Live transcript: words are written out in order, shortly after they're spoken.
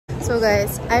So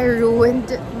guys, I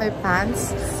ruined my pants.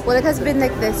 Well, it has been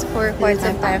like this for quite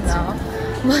some time now.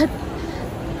 But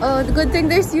the good thing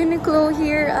there's Uniqlo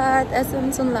here at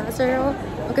SM San Lazaro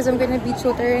because I'm gonna be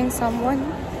tutoring someone.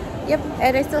 Yep,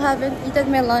 and I still haven't eaten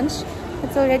my lunch.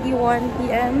 It's already 1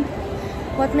 p.m.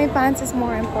 But my pants is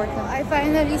more important. I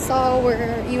finally saw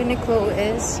where Uniqlo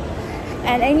is.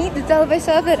 And I need to tell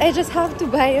myself that I just have to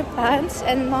buy a pants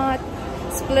and not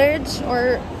splurge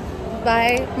or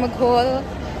buy mag-haul.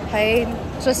 Ay,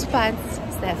 just pants,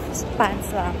 Steph. Just pants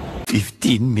lang.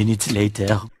 15 minutes later.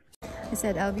 I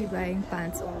said I'll be buying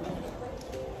pants only.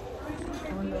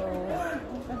 Oh no.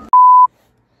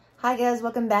 Hi guys,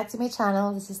 welcome back to my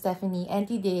channel. This is Stephanie and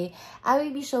today I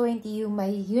will be showing to you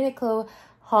my Uniqlo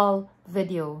haul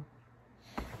video.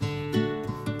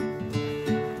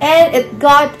 And it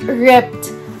got ripped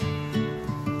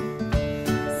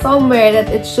somewhere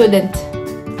that it shouldn't.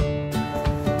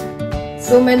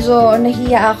 So medyo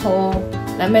nahiya ako,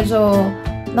 na medyo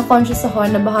na-conscious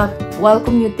ako na baka while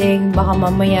commuting, baka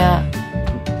mamaya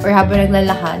or habang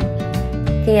naglalakad.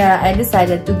 Kaya I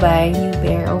decided to buy a new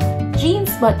pair of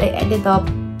jeans, but I ended up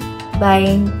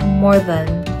buying more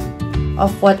than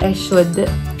of what I should.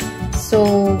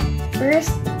 So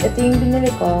first, ito yung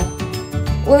binili ko.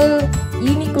 Well,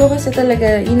 Uniqlo kasi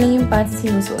talaga, yun lang yung pants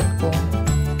sinusuot ko.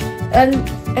 And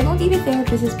I don't even think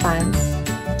this is pants.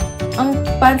 Ang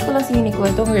pants ko lang sa Uniqlo,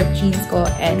 itong ripped jeans ko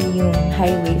and yung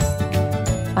high-waist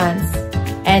pants.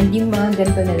 And yung mga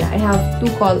ganito nila. I have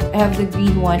the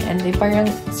green one and they parang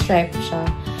stripe siya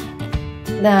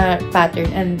na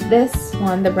pattern. And this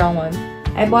one, the brown one,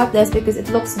 I bought this because it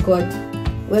looks good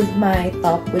with my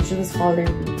top, which was color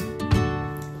blue.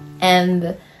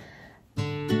 And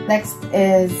next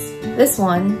is this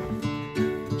one.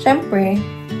 Siyempre,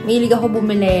 mahilig ako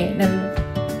bumili ng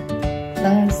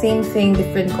same thing,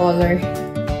 different color.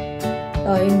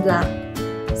 So, yung black.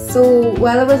 So,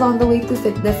 while I was on the way to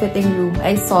the fitting room,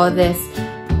 I saw this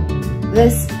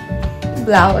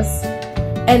blouse.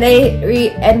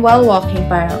 And while walking,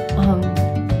 parang,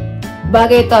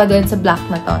 bagay ito dun sa black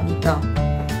na to, dito.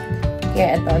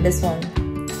 Kaya ito, this one.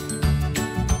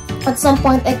 At some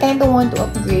point, I kind of want to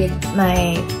upgrade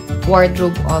my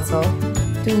wardrobe also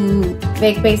to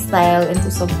make my style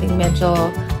into something medyo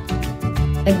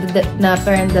na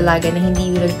parang dalaga na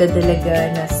hindi yung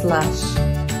nagdadalaga na slash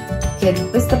kid.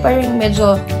 Basta parang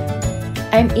medyo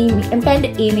I'm kind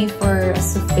of aiming for a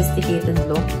sophisticated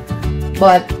look,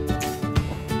 but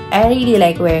I really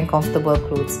like wearing comfortable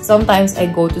clothes. Sometimes I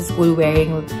go to school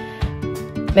wearing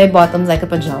my bottoms like a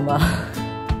pajama.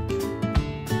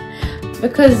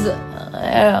 Because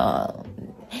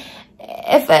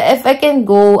if I can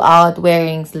go out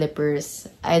wearing slippers,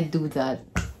 I do that.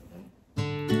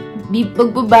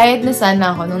 Magbabayad na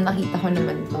sana ako nung nakita ko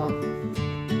naman to.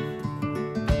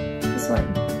 This one.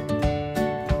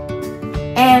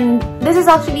 And this is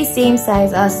actually same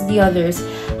size as the others.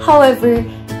 However,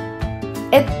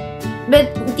 but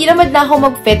hindi naman na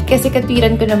ako mag-fit kasi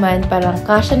katwiran ko naman parang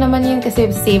kasha naman yun kasi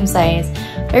same size.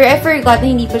 Pero I forgot na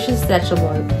hindi pa siya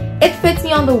stretchable. It fits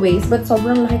me on the waist, but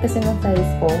sobrang laki kasi ng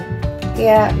size ko.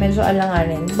 Kaya medyo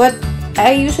alanganin. But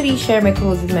I usually share my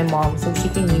clothes with my mom so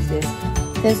she can use this.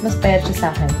 Since mas payat siya sa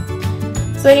akin.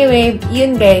 So anyway,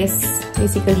 yun guys.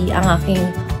 Basically, ang aking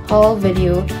haul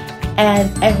video. And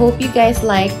I hope you guys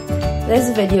like this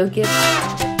video. Give